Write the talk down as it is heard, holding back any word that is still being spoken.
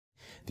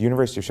The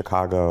University of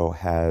Chicago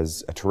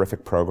has a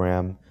terrific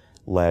program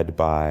led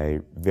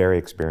by very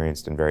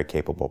experienced and very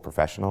capable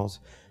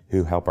professionals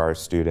who help our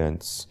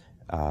students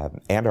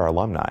and our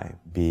alumni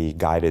be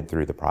guided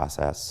through the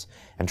process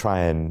and try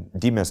and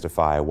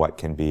demystify what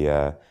can be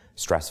a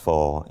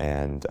stressful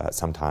and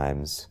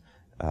sometimes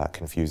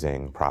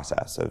confusing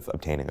process of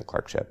obtaining a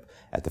clerkship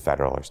at the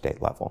federal or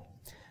state level.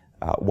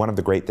 One of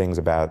the great things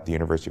about the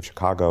University of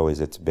Chicago is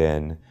it's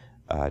been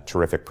a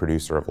terrific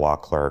producer of law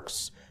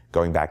clerks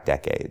going back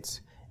decades.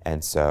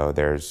 And so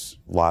there's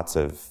lots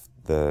of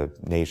the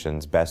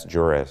nation's best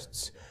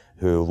jurists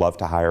who love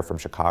to hire from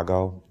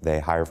Chicago.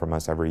 They hire from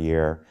us every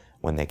year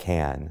when they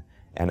can.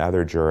 And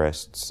other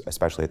jurists,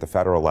 especially at the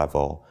federal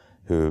level,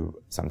 who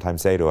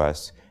sometimes say to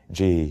us,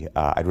 gee,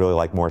 I'd really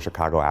like more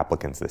Chicago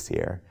applicants this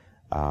year.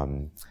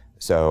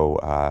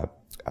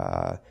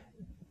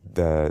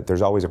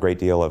 There's always a great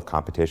deal of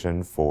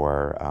competition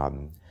for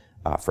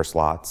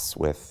slots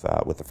with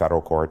the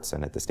federal courts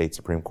and at the state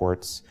Supreme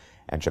Courts.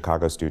 And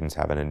Chicago students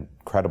have an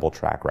incredible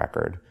track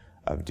record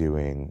of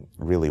doing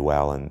really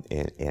well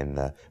in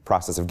the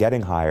process of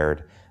getting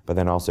hired, but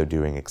then also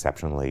doing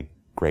exceptionally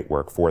great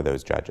work for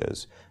those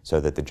judges, so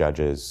that the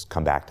judges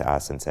come back to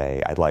us and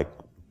say, I'd like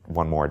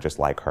one more just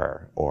like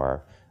her,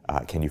 or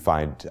can you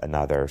find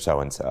another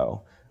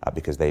so-and-so,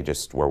 because they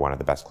just were one of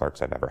the best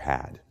clerks I've ever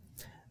had.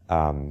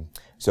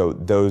 So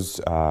those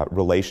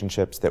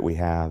relationships that we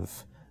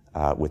have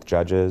with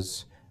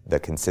judges, the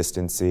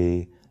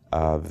consistency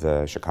of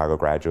the Chicago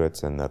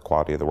graduates and the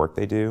quality of the work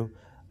they do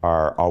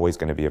are always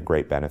going to be of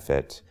great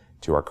benefit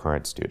to our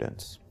current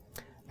students.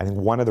 I think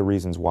one of the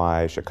reasons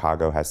why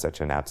Chicago has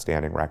such an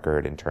outstanding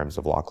record in terms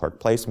of law clerk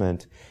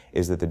placement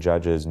is that the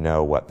judges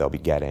know what they'll be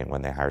getting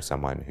when they hire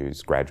someone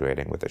who's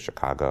graduating with a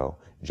Chicago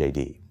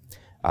JD.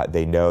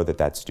 They know that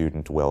that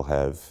student will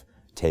have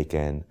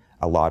taken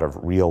a lot of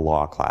real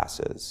law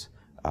classes,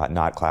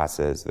 not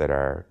classes that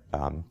are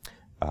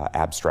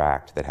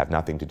abstract, that have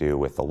nothing to do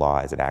with the law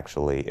as it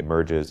actually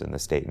emerges in the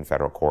state and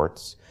federal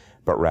courts,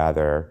 but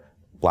rather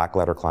black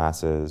letter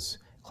classes,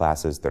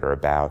 classes that are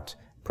about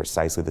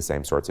precisely the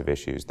same sorts of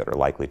issues that are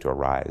likely to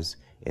arise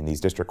in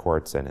these district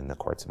courts and in the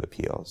courts of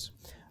appeals.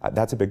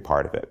 That's a big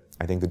part of it.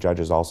 I think the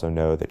judges also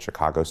know that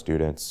Chicago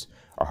students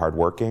are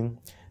hardworking,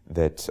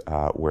 that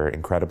we're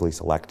incredibly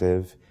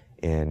selective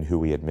in who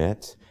we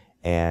admit,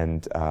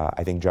 and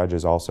I think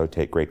judges also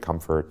take great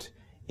comfort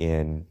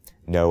in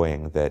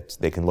knowing that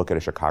they can look at a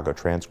Chicago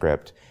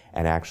transcript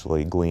and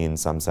actually glean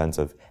some sense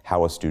of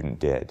how a student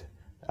did.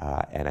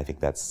 And I think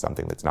that's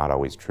something that's not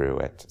always true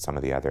at some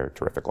of the other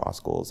terrific law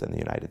schools in the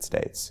United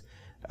States.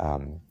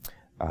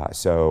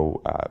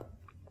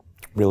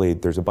 Really,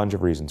 there's a bunch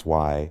of reasons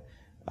why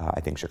I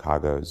think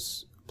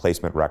Chicago's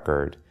placement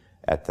record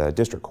at the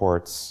district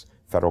courts,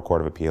 federal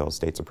court of appeals,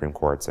 state Supreme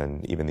Courts,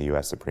 and even the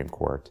U.S. Supreme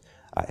Court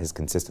has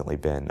consistently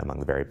been among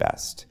the very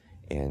best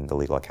in the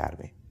legal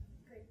academy.